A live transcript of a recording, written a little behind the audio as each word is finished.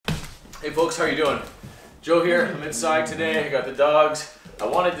Hey folks, how are you doing? Joe here. I'm inside today. I got the dogs. I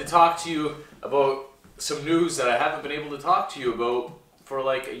wanted to talk to you about some news that I haven't been able to talk to you about for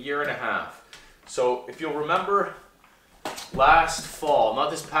like a year and a half. So if you'll remember last fall, not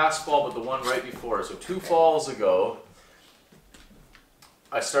this past fall, but the one right before, so 2 falls ago,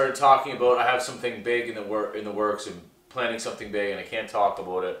 I started talking about I have something big in the works and planning something big, and I can't talk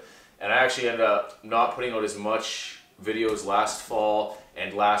about it. And I actually ended up not putting out as much videos last fall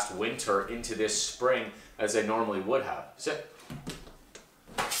and last winter into this spring as I normally would have. Sit.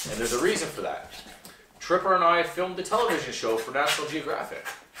 And there's a reason for that. Tripper and I filmed a television show for National Geographic,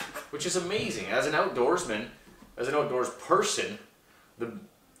 which is amazing. As an outdoorsman, as an outdoors person, the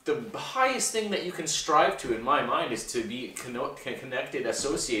highest thing that you can strive to, in my mind, is to be connected,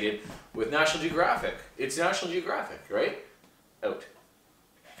 associated with National Geographic. It's National Geographic, right? Out.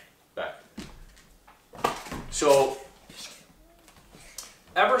 Back. So,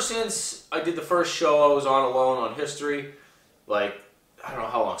 ever since I did the first show I was on alone on history, like, I don't know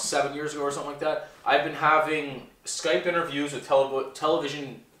how long, 7 years ago or something like that, I've been having Skype interviews with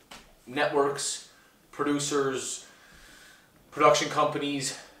television networks, producers, production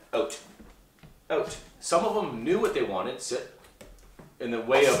companies, out. Some of them knew what they wanted, sit, in the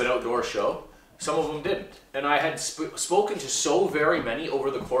way of an outdoor show. Some of them didn't. And I had spoken to so very many over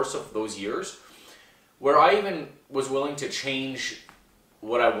the course of those years, where I even was willing to change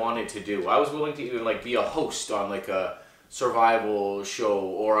what I wanted to do. I was willing to even like be a host on like a survival show,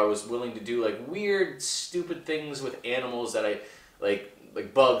 or I was willing to do like weird, stupid things with animals that I like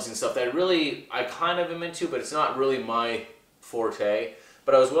bugs and stuff that I kind of am into, but it's not really my forte.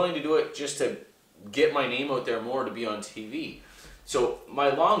 But I was willing to do it just to get my name out there more, to be on TV. So my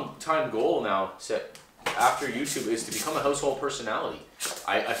long time goal now, after YouTube, is to become a household personality.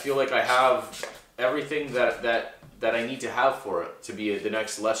 I feel like I have everything that I need to have for it, to be the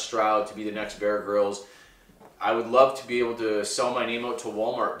next Les Stroud, to be the next Bear Grylls. I would love to be able to sell my name out to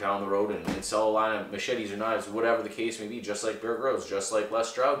Walmart down the road and sell a line of machetes or knives, whatever the case may be, just like Bear Grylls, just like Les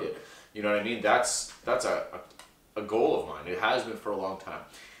Stroud did. You know what I mean? That's a goal of mine. It has been for a long time.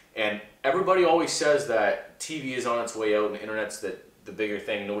 And everybody always says that TV is on its way out and the internet's the bigger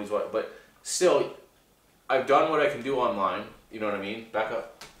thing, nobody's watching. But still, I've done what I can do online, you know what I mean? Back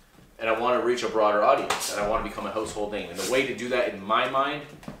up. And I want to reach a broader audience, and I want to become a household name. And the way to do that, in my mind,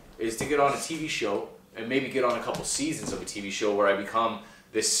 is to get on a TV show, and maybe get on a couple seasons of a TV show where I become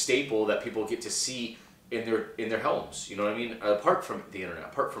this staple that people get to see in their homes, you know what I mean? Apart from the internet,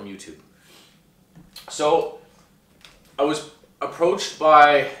 apart from YouTube. So, I was approached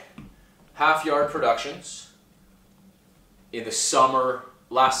by Half Yard Productions in the summer,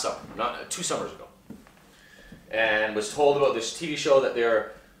 last summer, not 2 summers ago, and was told about this TV show that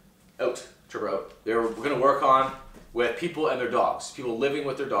they're going to work on with people and their dogs, people living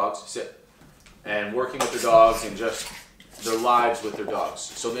with their dogs, and working with their dogs and just their lives with their dogs.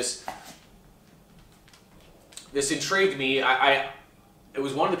 So this intrigued me. It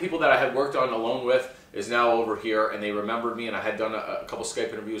was one of the people that I had worked on alone with is now over here, and they remembered me, and I had done a couple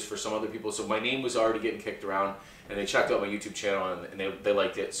Skype interviews for some other people, so my name was already getting kicked around, and they checked out my YouTube channel, and they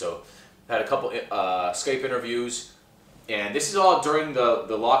liked it. So I had a couple Skype interviews, and this is all during the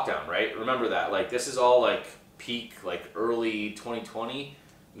lockdown, right? Remember that. Like, this is all like peak, like early 2020.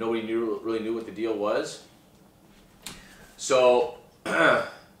 Nobody really knew what the deal was. So I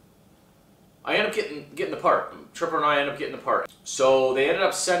ended up getting the part. Tripper and I ended up getting the part. So they ended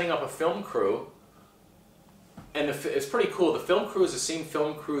up setting up a film crew, and it's pretty cool. The film crew is the same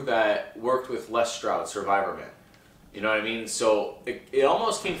film crew that worked with Les Stroud, Survivor Man. You know what I mean? So it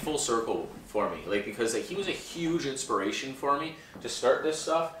almost came full circle for me, like, because he was a huge inspiration for me to start this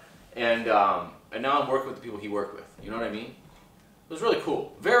stuff, and now I'm working with the people he worked with. You know what I mean? It was really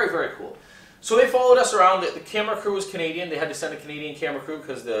cool, very, very cool. So they followed us around. The camera crew was Canadian. They had to send a Canadian camera crew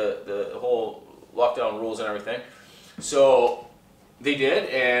because the whole lockdown rules and everything. So they did,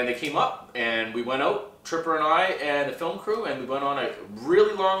 and they came up, and we went out, Tripper and I and the film crew, and we went on a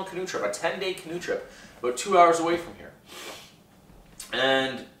really long canoe trip, a 10-day canoe trip, about 2 hours away from here.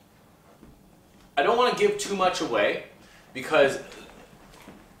 And I don't want to give too much away, because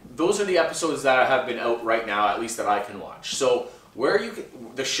those are the episodes that have been out right now, at least that I can watch. So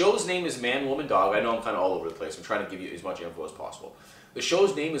the show's name is Man, Woman, Dog. I know I'm kind of all over the place. I'm trying to give you as much info as possible. The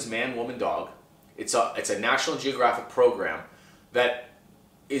show's name is Man, Woman, Dog. It's a National Geographic program that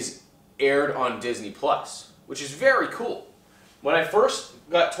is aired on Disney Plus, which is very cool. When I first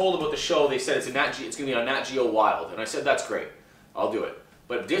got told about the show, they said it's going to be on Nat Geo Wild, and I said that's great, I'll do it.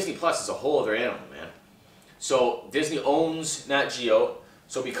 But Disney Plus is a whole other animal, man. So Disney owns Nat Geo,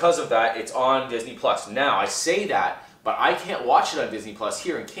 so because of that, it's on Disney Plus. Now I say that but I can't watch it on Disney Plus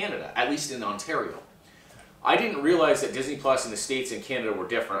here in Canada, at least in Ontario. I didn't realize that Disney Plus in the States and Canada were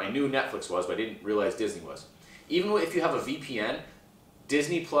different. I knew Netflix was, but I didn't realize Disney was. Even if you have a VPN,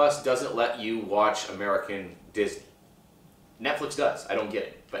 Disney Plus doesn't let you watch American Disney. Netflix does. I don't get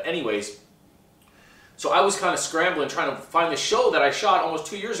it. But anyways, so I was kind of scrambling trying to find the show that I shot almost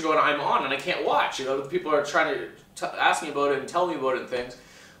 2 years ago and I'm on and I can't watch. You know, the people are trying to ask me about it and tell me about it and things.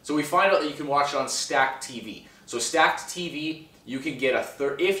 So we find out that you can watch it on Stacked TV. So Stacked TV, you can get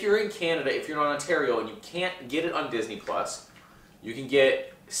if you're in Canada, if you're in Ontario and you can't get it on Disney Plus, you can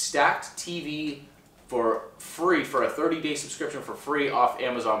get Stacked TV for free, for a 30-day subscription for free off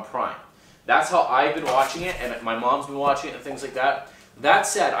Amazon Prime. That's how I've been watching it, and my mom's been watching it and things like that. That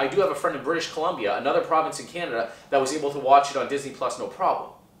said, I do have a friend in British Columbia, another province in Canada, that was able to watch it on Disney Plus no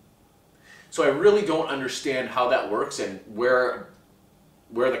problem. So I really don't understand how that works and where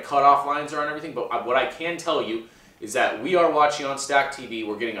the cutoff lines are and everything, but what I can tell you is that we are watching on Stacked TV.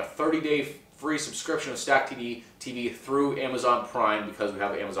 We're getting a 30-day free subscription of Stacked TV through Amazon Prime because we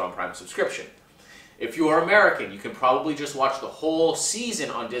have an Amazon Prime subscription. If you are American, you can probably just watch the whole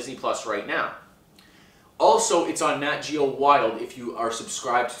season on Disney Plus right now. Also, it's on Nat Geo Wild if you are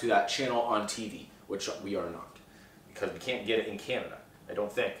subscribed to that channel on TV, which we are not, because we can't get it in Canada, I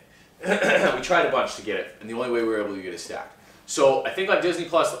don't think. We tried a bunch to get it, and the only way we were able to get it Stacked. So I think on Disney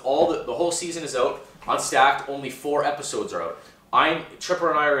Plus, the whole season is out. On Stacked, only 4 episodes are out.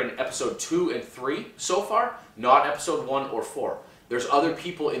 Tripper and I are in episode 2 and 3 so far, not episode 1 or 4. There's other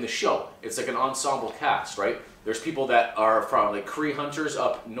people in the show. It's like an ensemble cast, right? There's people that are from like Cree hunters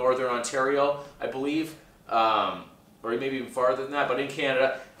up northern Ontario, I believe, or maybe even farther than that, but in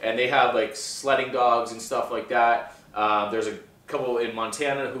Canada, and they have like sledding dogs and stuff like that. There's a couple in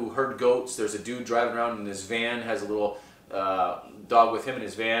Montana who herd goats. There's a dude driving around in his van, has a little dog with him in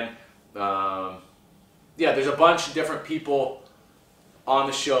his van. Yeah, there's a bunch of different people on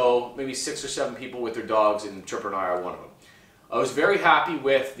the show, maybe 6 or 7 people with their dogs, and Tripper and I are one of them. I was very happy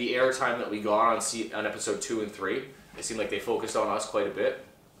with the airtime that we got on episode 2 and 3. It seemed like they focused on us quite a bit.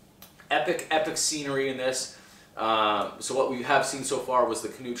 Epic scenery in this. So what we have seen so far was the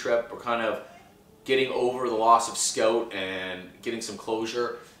canoe trip. We're kind of getting over the loss of Scout and getting some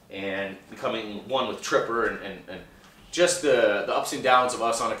closure and becoming one with Tripper and just the ups and downs of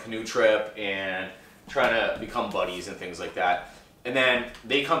us on a canoe trip and trying to become buddies and things like that. And then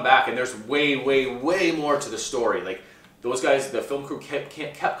they come back and there's way more to the story. Like, those guys, the film crew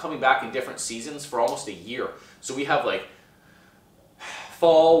kept coming back in different seasons for almost a year. So we have like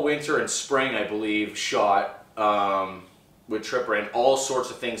fall, winter, and spring, I believe, shot with Tripper, and all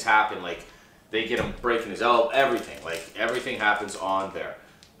sorts of things happen. Like, they get him breaking his elbow, everything. Like, everything happens on there.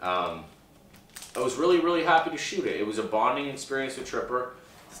 I was really happy to shoot it. It was a bonding experience with Tripper.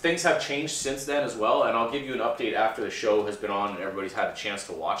 Things have changed since then as well, and I'll give you an update after the show has been on and everybody's had a chance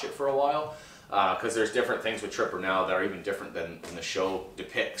to watch it for a while. Because there's different things with Tripper now that are even different than the show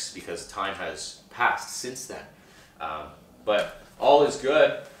depicts, because time has passed since then. But all is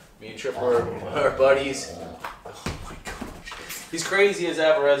good. Me and Tripper are buddies. Oh my gosh. He's crazy as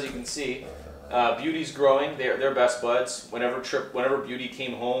ever, as you can see. Beauty's growing. They're best buds. Whenever Beauty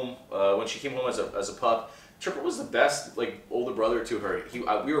came home, when she came home as a pup, Tripper was the best, like, older brother to her.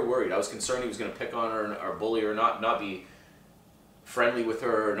 We were worried. I was concerned he was going to pick on her or bully her, not be friendly with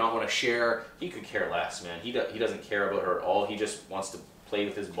her, not want to share. He could care less, man. He doesn't care about her at all. He just wants to play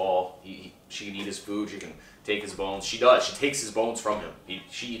with his ball. She can eat his food. She can take his bones. She does. She takes his bones from him.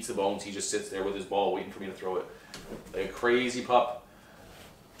 She eats the bones. He just sits there with his ball waiting for me to throw it. Like a crazy pup.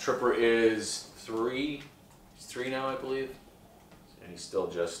 Tripper is 3. He's 3 now, I believe. And he's still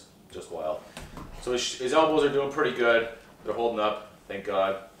just wild. So his elbows are doing pretty good. They're holding up, thank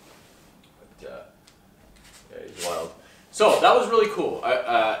God. But, yeah, he's wild. So that was really cool.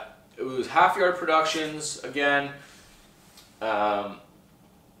 It was Half Yard Productions again. I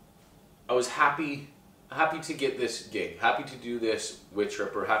was happy to get this gig, happy to do this with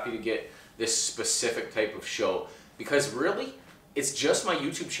Tripper, happy to get this specific type of show, because really, it's just my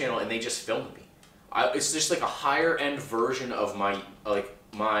YouTube channel and they just filmed me. It's just like a higher end version of my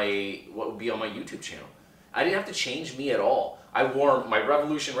what would be on my YouTube channel. I didn't have to change me at all. I wore my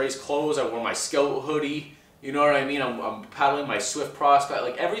Revolution Race clothes. I wore my Scout hoodie. You know what I mean? I'm paddling my Swift Prospect.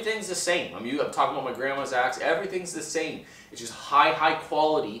 Like, everything's the same. I'm talking about my grandma's axe. Everything's the same. It's just high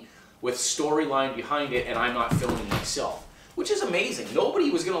quality with storyline behind it, and I'm not filming myself, which is amazing. Nobody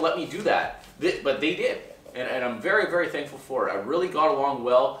was going to let me do that, but they did. And I'm very thankful for it. I really got along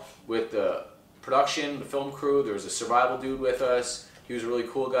well with the production, the film crew. There was a survival dude with us. He was a really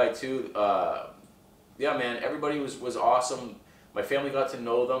cool guy too. Yeah, man, everybody was awesome. My family got to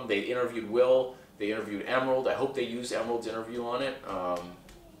know them. They interviewed Will. They interviewed Emerald. I hope they used Emerald's interview on it.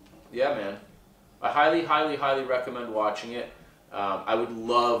 Yeah, man. I highly, highly, highly recommend watching it. I would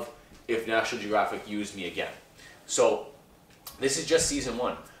love if National Geographic used me again. So this is just season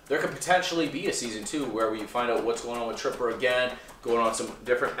 1. There could potentially be a season 2 where we find out what's going on with Tripper again, going on some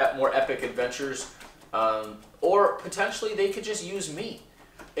different, more epic adventures, or potentially they could just use me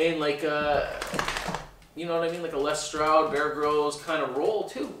in like you know what I mean, like a Les Stroud, Bear Grylls kind of role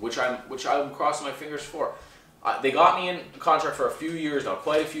too, which I'm crossing my fingers for. They got me in contract for a few years now,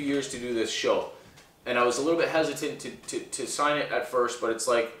 quite a few years, to do this show, and I was a little bit hesitant to sign it at first, but it's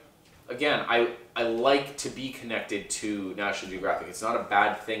like, again, I like to be connected to National Geographic. It's not a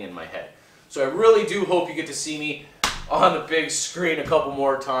bad thing in my head. So I really do hope you get to see me on the big screen a couple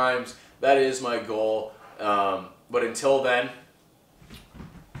more times. That is my goal. But until then,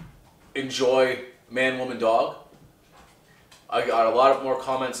 enjoy Man, Woman, Dog. I got a lot of more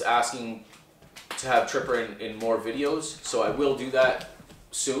comments asking to have Tripper in more videos, so I will do that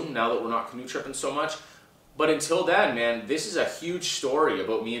soon now that we're not canoe tripping so much. But until then, man, this is a huge story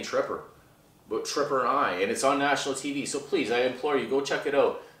about me and Tripper. About Tripper and I, and it's on national TV, so please, I implore you, go check it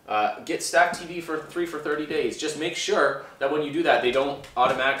out. Get Stack TV for 30 days. Just make sure that when you do that, they don't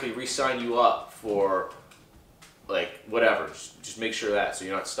automatically re-sign you up for, like, whatever. Just make sure that, so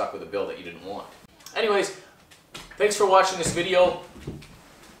you're not stuck with a bill that you didn't want. Anyways, thanks for watching this video.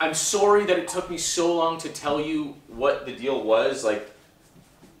 I'm sorry that it took me so long to tell you what the deal was. Like,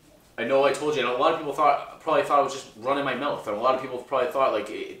 I know I told you, and a lot of people probably thought I was just running my mouth, and a lot of people probably thought like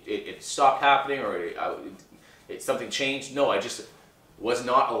it stopped happening or something changed. No, I just was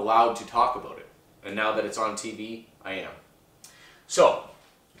not allowed to talk about it, and now that it's on TV, I am. So,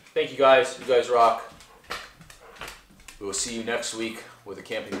 thank you guys. You guys rock. We will see you next week with a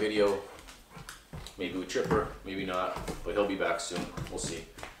camping video. Maybe with Tripper, maybe not, but he'll be back soon. We'll see.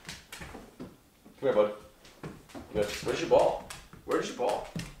 Come here, bud. Where's your ball? Where's your ball?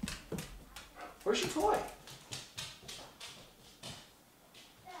 Where's your toy?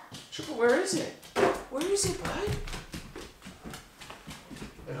 Tripper, where is it? Where is it, bud?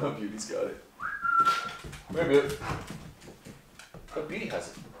 Oh, Beauty's got it. Come here, Beauty. Oh, Beauty has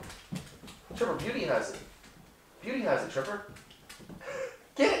it. Tripper, Beauty has it. Beauty has it, Tripper.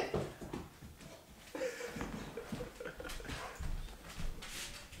 Get it!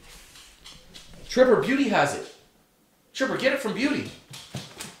 Tripper, Beauty has it. Tripper, get it from Beauty.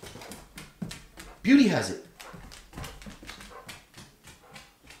 Beauty has it.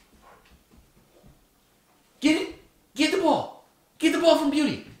 Get it. Get the ball. Get the ball from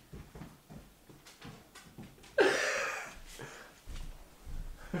Beauty.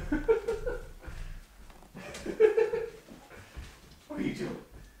 What are you doing?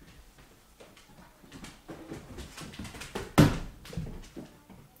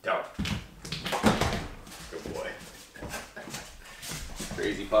 Down. Good boy.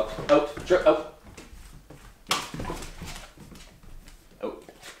 Crazy pup. Out. Trip. Out. Out.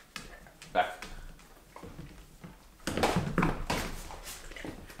 Back.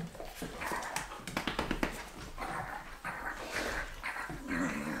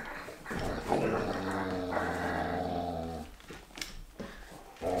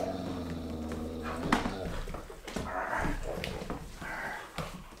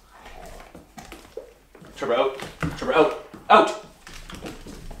 Trevor out. Trevor out. Out.